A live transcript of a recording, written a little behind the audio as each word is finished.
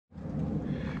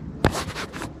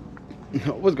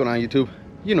What's going on, YouTube?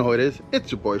 You know who it is.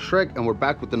 It's your boy Shrek, and we're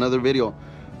back with another video.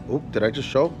 Oh, did I just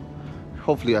show?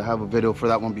 Hopefully I have a video for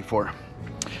that one before.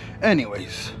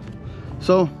 Anyways,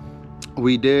 so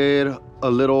we did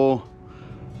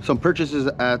some purchases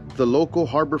at the local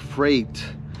Harbor Freight.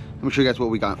 Let me show you guys what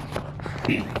we got.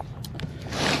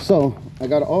 So I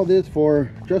got all this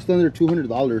for just under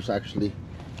 $200 actually,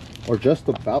 or just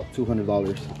about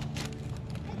 $200.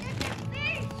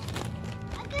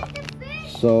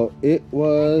 So it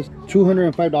was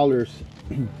 $205.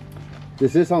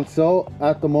 This is on sale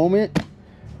at the moment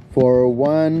for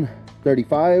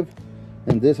 $135,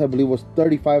 and this I believe was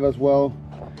 $35 as well.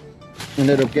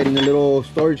 Ended up getting a little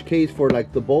storage case for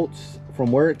like the bolts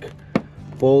from work,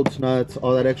 bolts, nuts,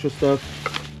 all that extra stuff.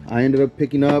 I ended up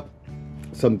picking up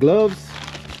some gloves,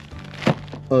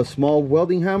 a small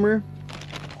welding hammer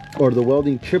or the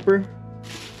welding chipper,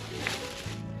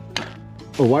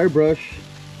 a wire brush.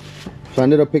 So I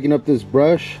ended up picking up this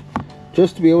brush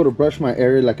just to be able to brush my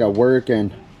area like at work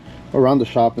and around the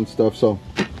shop and stuff. So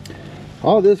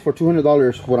all this for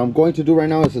 $200. What I'm going to do right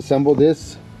now is assemble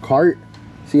this cart,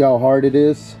 see how hard it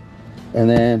is, and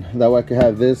then that way I can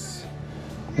have this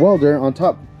welder on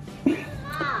top,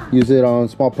 use it on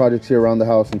small projects here around the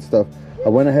house and stuff. I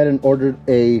went ahead and ordered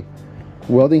a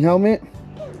welding helmet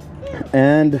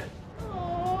and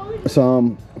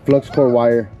some flux core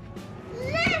wire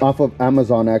off of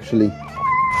Amazon actually.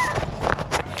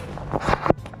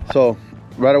 So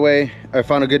right away I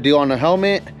found a good deal on the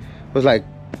helmet. It was like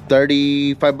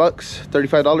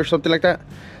 $35, something like that.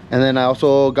 And then I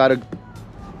also got a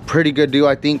pretty good deal,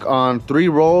 I think, on 3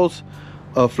 rolls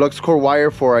of flux core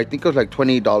wire for, I think it was like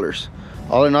 $28.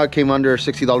 All in all, it came under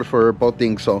 $60 for both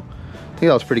things, so I think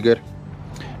that was pretty good.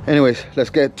 Anyways, let's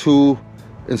get to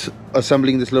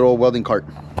assembling this little welding cart.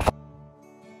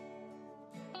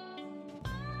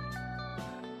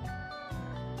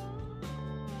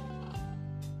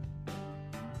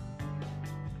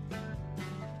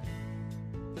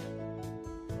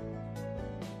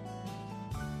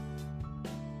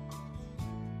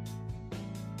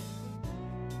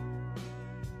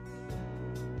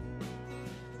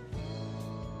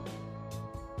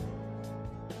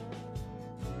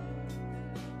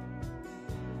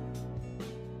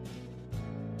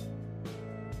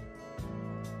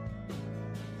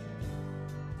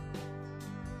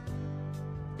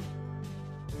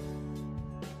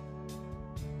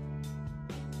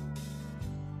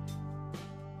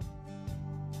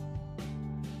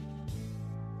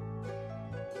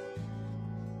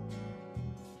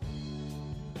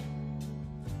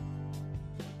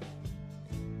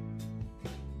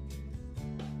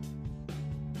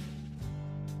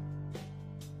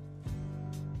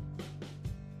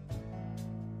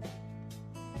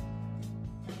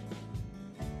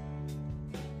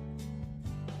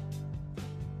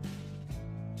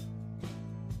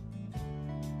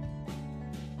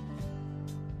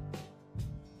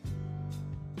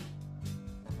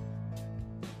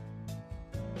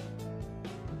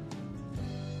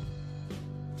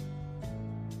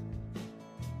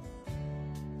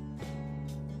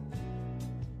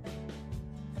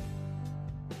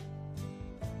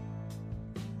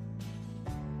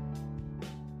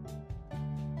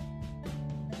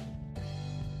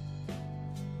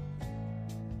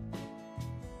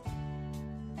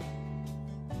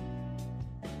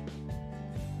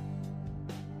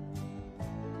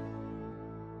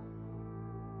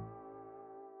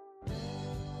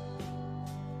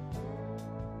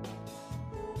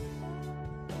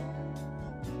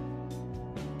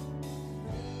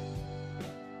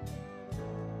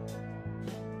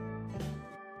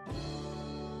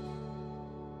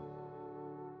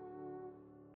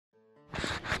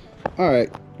 All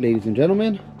right, ladies and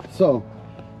gentlemen, so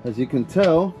as you can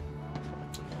tell,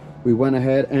 we went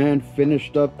ahead and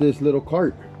finished up this little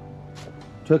cart.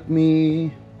 Took me,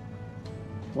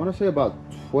 I want to say about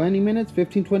 20 minutes,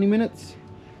 15-20 minutes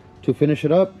to finish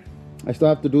it up. I still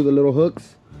have to do the little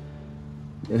hooks.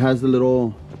 It has these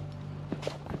little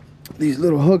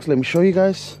hooks. Let me show you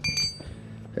guys.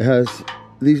 It has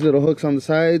these little hooks on the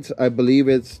sides. I believe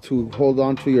it's to hold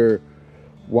on to your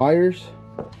wires.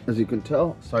 As you can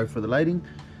tell, sorry for the lighting,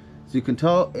 as you can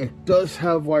tell, it does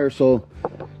have wires. So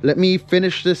let me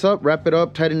finish this up, wrap it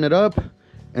up, tighten it up,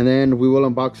 and then we will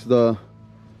unbox the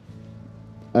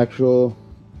actual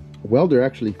welder,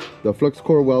 actually the flux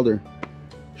core welder.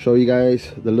 Show you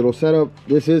guys the little setup.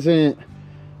 This isn't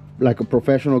like a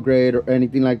professional grade or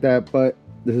anything like that, but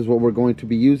this is what we're going to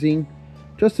be using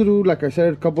just to do, like I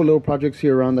said, a couple little projects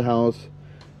here around the house.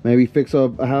 Maybe fix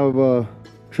up, I have a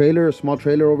trailer, a small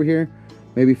trailer over here,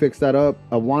 maybe fix that up.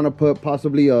 I want to put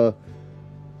possibly a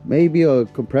maybe a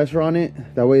compressor on it.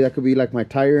 That way that could be like my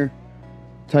tire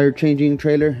changing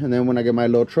trailer, and then when I get my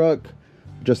little truck,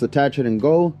 just attach it and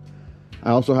go.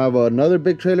 I also have another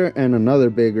big trailer and another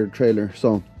bigger trailer.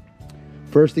 So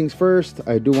first things first,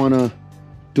 I do want to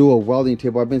do a welding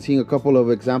table. I've been seeing a couple of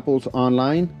examples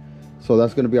online, so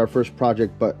that's going to be our first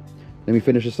project. But let me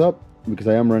finish this up because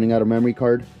I am running out of memory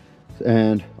card,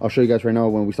 and I'll show you guys right now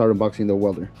when we start unboxing the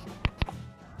welder.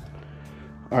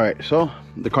 All right, so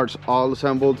the cart's all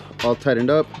assembled, all tightened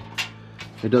up.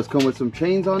 It does come with some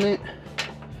chains on it.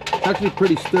 It's actually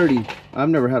pretty sturdy. I've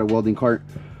never had a welding cart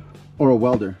or a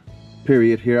welder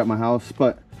period here at my house,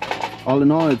 but all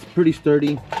in all, it's pretty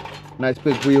sturdy. Nice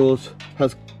big wheels,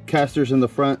 has casters in the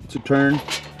front to turn.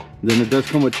 Then it does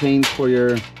come with chains for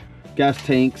your gas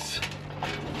tanks.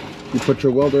 You put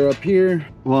your welder up here.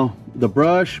 Well, the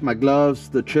brush, my gloves,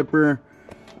 the chipper,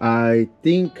 I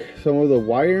think some of the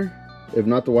wire, if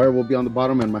not, the wire will be on the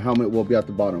bottom and my helmet will be at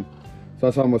the bottom. So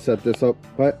that's how I'm gonna set this up.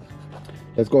 But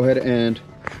let's go ahead and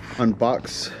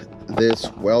unbox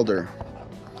this welder.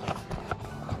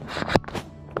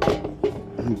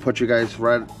 And put you guys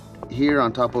right here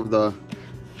on top of the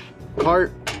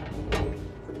cart,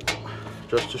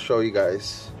 just to show you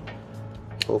guys.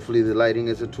 Hopefully the lighting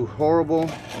isn't too horrible.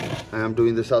 I am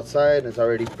doing this outside. It's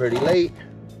already pretty late.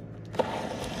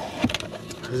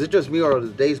 Is it just me, or are the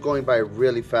days going by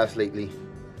really fast lately?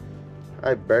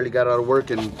 I barely got out of work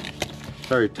and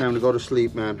sorry, time to go to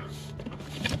sleep, man.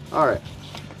 All right,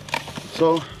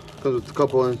 so comes with a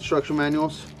couple of instruction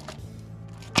manuals.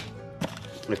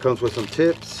 It comes with some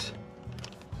tips,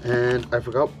 and I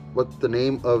forgot what the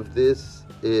name of this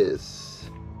is.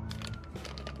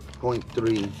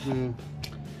 0.3.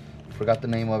 Forgot the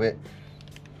name of it.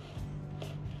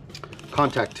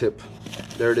 Contact tip.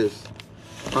 There it is.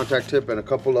 Contact tip and a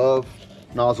couple of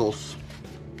nozzles.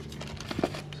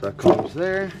 So that comes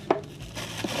there.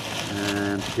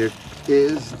 And here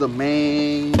is the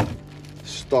main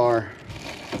star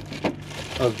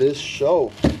of this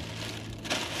show.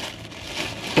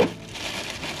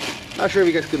 Not sure if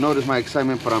you guys could notice my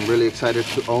excitement, but I'm really excited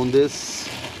to own this.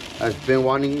 I've been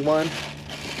wanting one,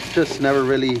 just never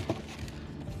really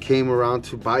came around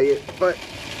to buy it, but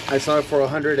I saw it for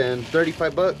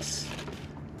 135 bucks.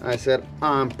 I said,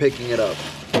 I'm picking it up.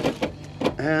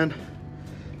 And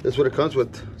this is what it comes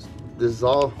with. This is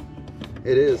all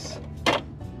it is.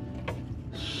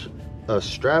 A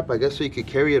strap, I guess, so you could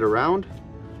carry it around.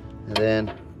 And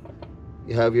then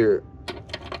you have your,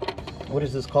 what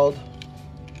is this called?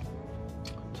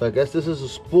 So I guess this is a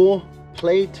spool,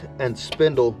 plate, and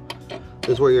spindle.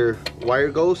 This is where your wire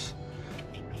goes.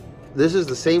 This is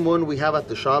the same one we have at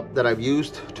the shop that I've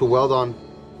used to weld on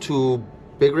to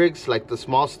big rigs, like the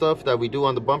small stuff that we do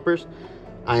on the bumpers.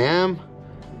 I am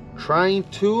trying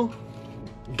to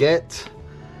get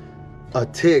a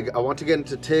TIG. I want to get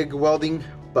into TIG welding,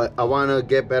 but I want to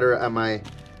get better at my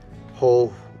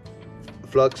whole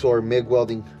flux or MIG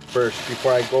welding first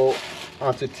before I go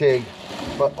onto TIG.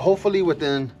 But hopefully by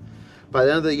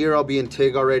the end of the year, I'll be in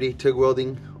TIG already, TIG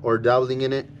welding, or dabbling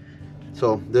in it.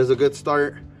 So there's a good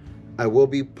start. I will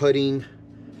be putting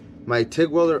my TIG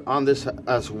welder on this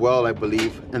as well, I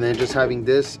believe, and then just having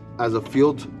this as a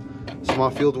small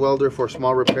field welder for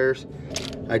small repairs.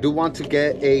 I do want to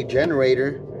get a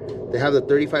generator. They have the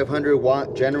 3500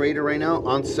 watt generator right now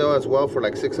on sale as well for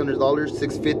like $600,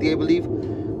 $650 I believe,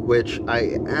 which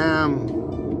I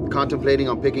am contemplating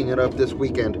on picking it up this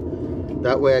weekend.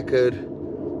 That way I could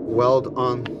weld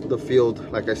on the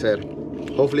field, like I said.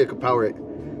 Hopefully I could power it.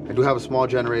 I do have a small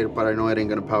generator, but I know it ain't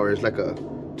gonna power it. It's like a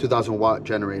 2000 watt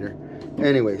generator.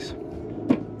 Anyways,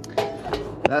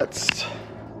 that's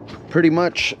pretty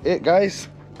much it, guys.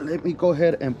 Let me go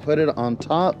ahead and put it on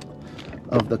top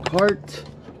of the cart.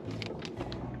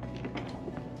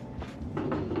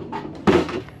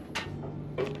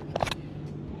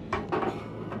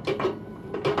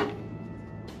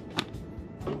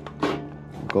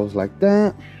 Goes like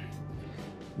that.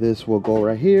 This will go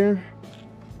right here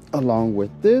along with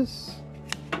this.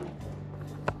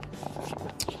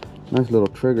 Nice little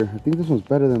trigger. I think this one's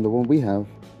better than the one we have.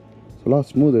 It's a lot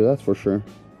smoother, that's for sure.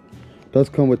 It does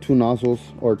come with two nozzles,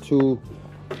 or two,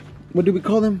 what do we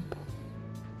call them?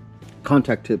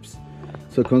 Contact tips.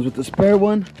 So it comes with the spare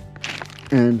one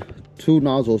and two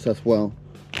nozzles as well.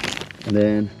 And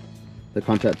then the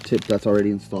contact tip that's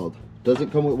already installed.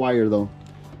 Doesn't come with wire though.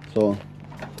 So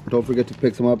don't forget to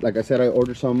pick some up. Like I said, I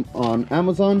ordered some on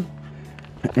Amazon,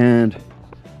 and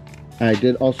I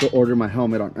did also order my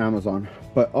helmet on Amazon.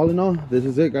 But all in all, this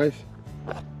is it, guys.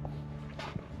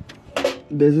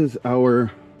 This is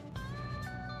our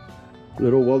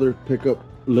little welder pickup,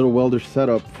 little welder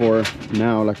setup for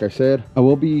now. Like I said, I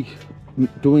will be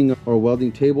doing our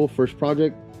welding table first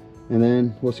project, and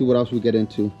then we'll see what else we get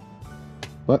into.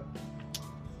 But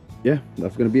yeah,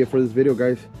 that's gonna be it for this video,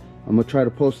 guys. I'm gonna try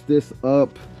to post this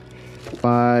up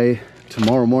by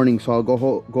tomorrow morning, so I'll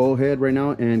go ahead right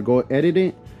now and go edit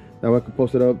it. That way I can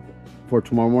post it up for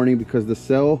tomorrow morning, because the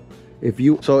sale, if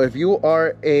you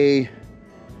are a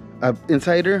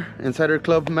insider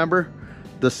club member,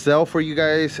 the sale for you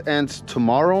guys ends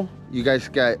tomorrow. You guys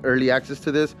got early access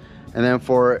to this, and then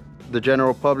for the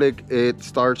general public it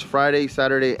starts Friday,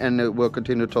 Saturday, and it will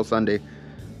continue till Sunday.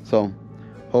 So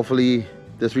hopefully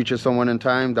this reaches someone in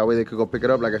time, that way they could go pick it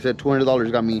up. Like I said,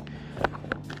 $200 got me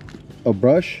a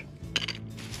brush,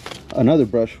 another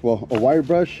brush, well, a wire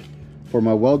brush for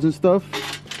my welds and stuff.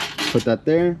 Put that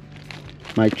there.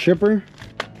 My chipper,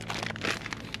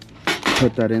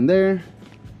 put that in there.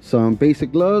 Some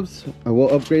basic gloves, I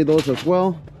will upgrade those as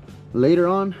well later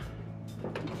on.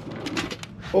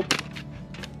 Oh,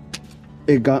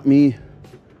 it got me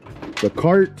the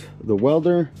cart, the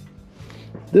welder,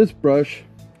 this brush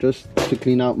just to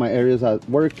clean out my areas at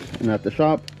work and at the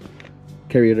shop,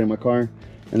 carry it in my car,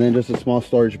 and then just a small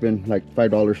storage bin, like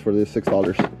 $5 for this,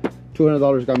 $6.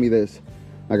 $200 got me this.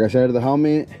 Like I said, the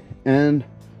helmet and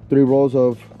 3 rolls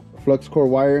of flux core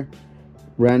wire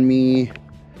ran me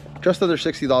just under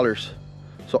 $60.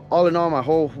 So all in all, my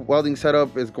whole welding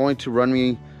setup is going to run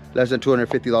me less than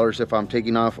 $250 if I'm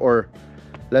taking off, or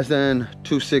less than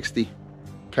 $260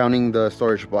 counting the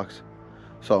storage box.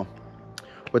 So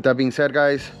with that being said,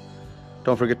 guys,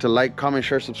 don't forget to like, comment,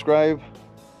 share, subscribe.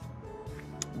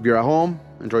 If you're at home,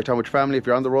 enjoy time with your family. If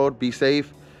you're on the road, be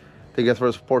safe. Thank you guys for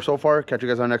the support so far. Catch you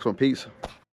guys on the next one. Peace.